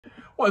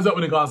What is up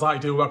with you guys? How you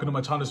doing? Welcome to my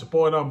channel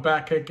support. I'm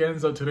back again.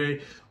 So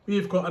today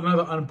we've got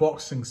another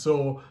unboxing.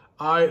 So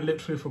I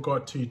literally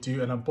forgot to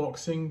do an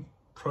unboxing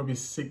probably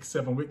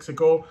 6-7 weeks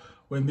ago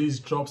when these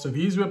dropped. So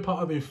these were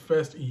part of the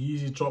first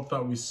Yeezy drop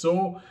that we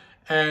saw,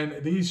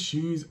 and these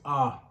shoes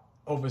are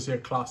obviously a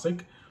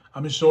classic.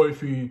 I'm sure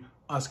if you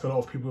ask a lot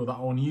of people that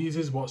own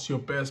Yeezys, what's your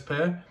best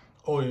pair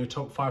or your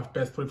top 5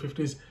 best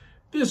 350s,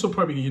 this will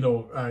probably,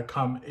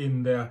 come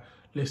in their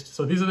list.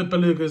 So these are the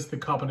Belugas, the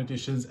carbon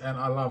editions, and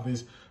I love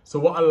these. So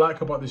what I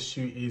like about this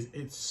shoe is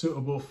it's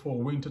suitable for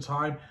winter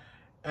time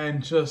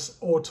and just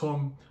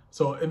autumn.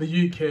 So in the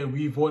UK,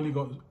 we've only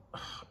got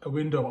a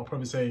window, I'll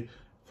probably say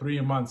 3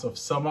 months of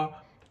summer.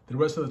 The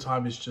rest of the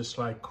time is just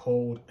like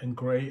cold and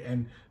grey,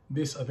 and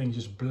this I think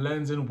just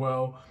blends in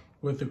well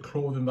with the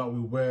clothing that we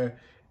wear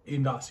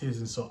in that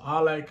season. So I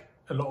like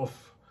a lot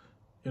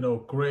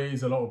of,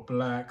 greys, a lot of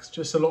blacks,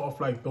 just a lot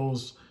of like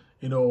those,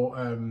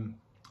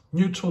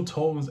 neutral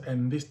tones,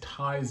 and this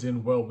ties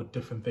in well with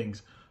different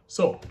things.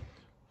 So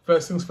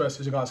first things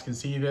first, as you guys can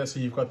see there, so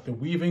you've got the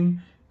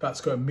weaving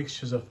that's got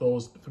mixtures of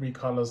those 3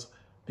 colors,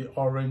 the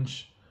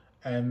orange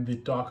and the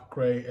dark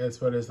gray, as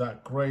well as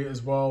that gray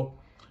as well.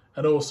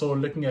 And also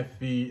looking at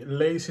the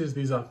laces,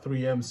 these are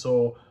 3M,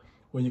 so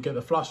when you get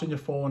the flash on your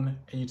phone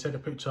and you take a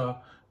picture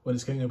when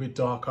it's getting a bit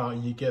darker,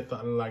 you get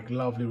that like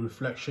lovely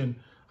reflection.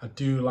 I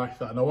do like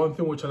that. Now one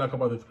thing which I like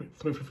about the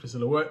 350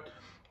 silhouette,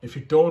 if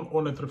you don't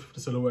own a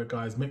 350 silhouette,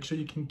 guys, make sure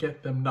you can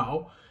get them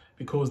now,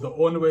 because the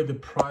only way the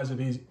price of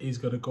these is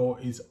going to go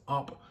is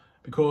up,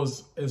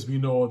 because as we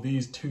know,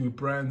 these 2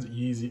 brands,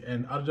 Yeezy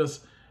and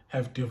Adidas,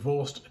 have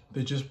divorced.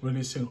 They're just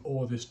releasing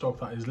all the stock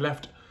that is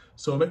left.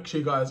 So make sure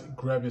you guys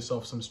grab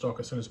yourself some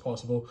stock as soon as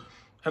possible.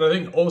 And I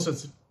think also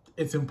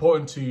it's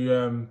important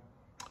to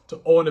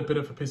own a bit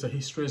of a piece of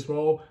history as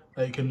well,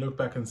 that you can look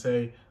back and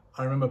say,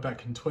 I remember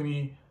back in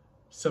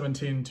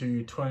 2017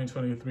 to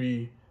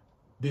 2023,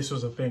 this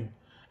was a thing.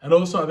 And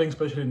also I think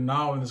especially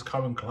now in this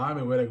current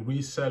climate where like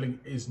reselling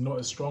is not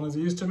as strong as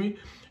it used to be,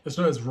 it's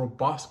not as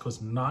robust,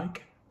 because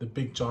Nike, the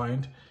big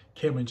giant,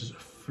 came and just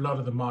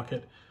flooded the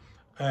market.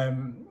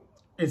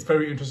 It's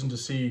very interesting to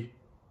see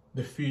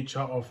the future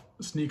of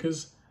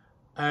sneakers.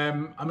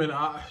 You've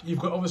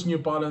got obviously New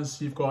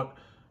Balance, you've got,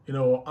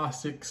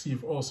 Asics,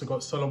 you've also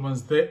got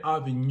Solomon's. They are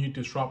the new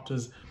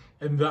disruptors,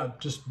 and they're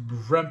just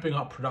ramping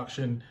up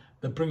production.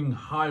 They're bringing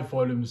high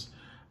volumes,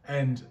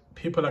 and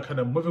people are kind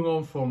of moving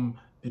on from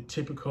the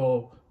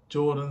typical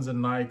Jordans and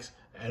Nikes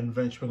and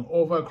venturing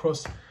over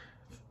across.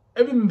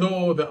 Even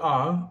though they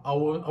are, I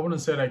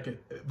wouldn't say like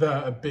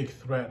they're a big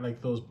threat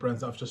like those brands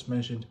that I've just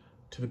mentioned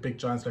to the big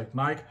giants like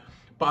Nike,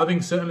 but I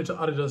think certainly to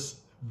Adidas,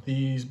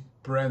 these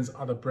brands,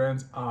 other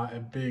brands, are a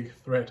big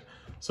threat.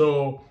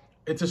 So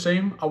it's a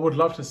shame. I would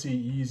love to see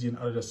Yeezy and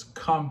Adidas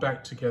come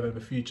back together in the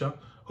future.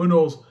 Who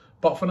knows?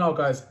 But for now,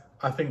 guys,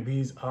 I think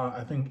these are,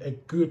 a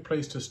good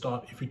place to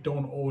start if you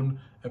don't own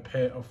a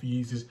pair of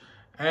Yeezys.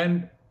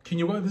 And can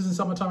you wear this in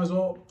summertime as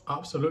well?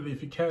 Absolutely,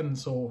 if you can,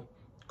 so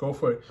go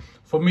for it.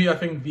 For me, I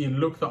think the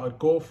look that I'd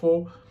go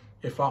for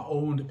if I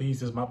owned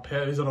these as my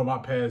pair, these are not my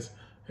pairs,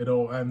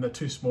 and they're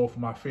too small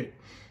for my fit.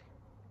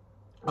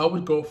 I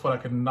would go for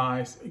like a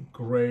nice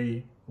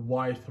grey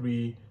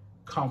Y3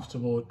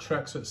 comfortable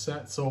tracksuit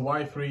set. So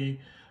Y3,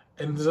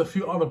 and there's a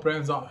few other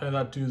brands out there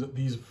that do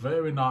these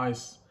very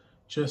nice,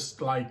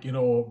 just like,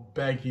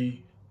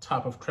 baggy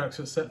type of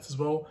tracksuit sets as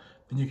well.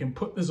 Then you can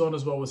put this on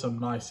as well with some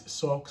nice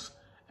socks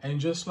and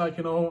just like,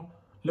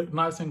 look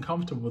nice and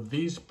comfortable.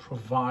 These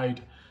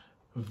provide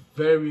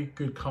very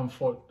good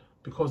comfort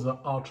because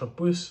of the Ultra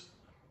Boost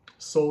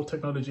sole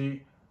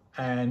technology,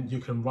 and you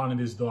can run in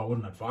this, though I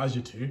wouldn't advise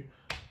you to.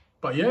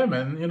 But yeah,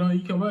 man,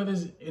 you can wear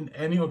this in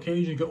any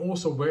occasion. You can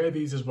also wear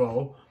these as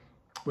well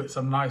with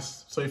some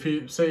nice, so if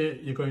you say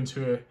you're going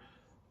to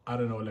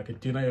like a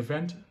dinner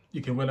event,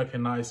 you can wear like a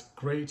nice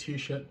grey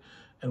t-shirt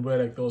and wear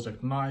like those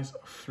like nice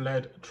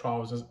flared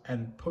trousers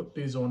and put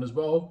these on as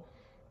well.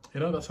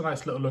 That's a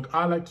nice little look.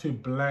 I like to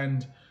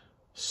blend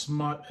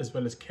smart as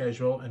well as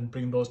casual and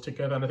bring those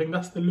together, and I think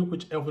that's the look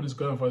which everyone is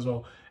going for as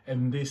well,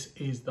 and this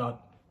is that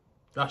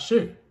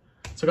shoe.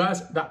 So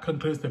guys, that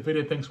concludes the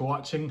video. Thanks for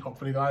watching.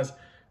 Hopefully guys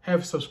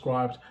have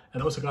subscribed,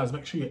 and also guys,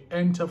 make sure you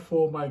enter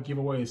for my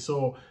giveaway.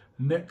 So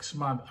next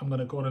month I'm going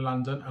to go to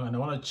London, and I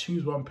want to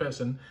choose one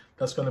person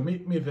that's going to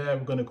meet me there.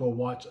 We're going to go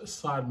watch a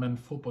Sidemen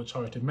football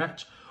charity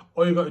match.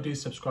 All you got to do is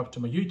subscribe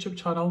to my YouTube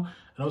channel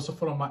and also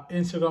follow my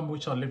Instagram,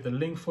 which I'll leave the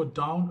link for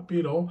down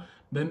below.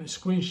 Then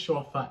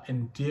screenshot that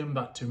and DM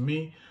that to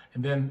me,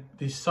 and then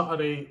this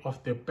Saturday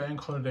of the bank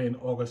holiday in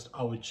August,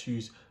 I will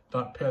choose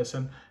that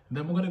person, and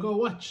then we're going to go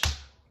watch.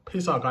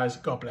 Peace out guys,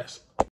 God bless.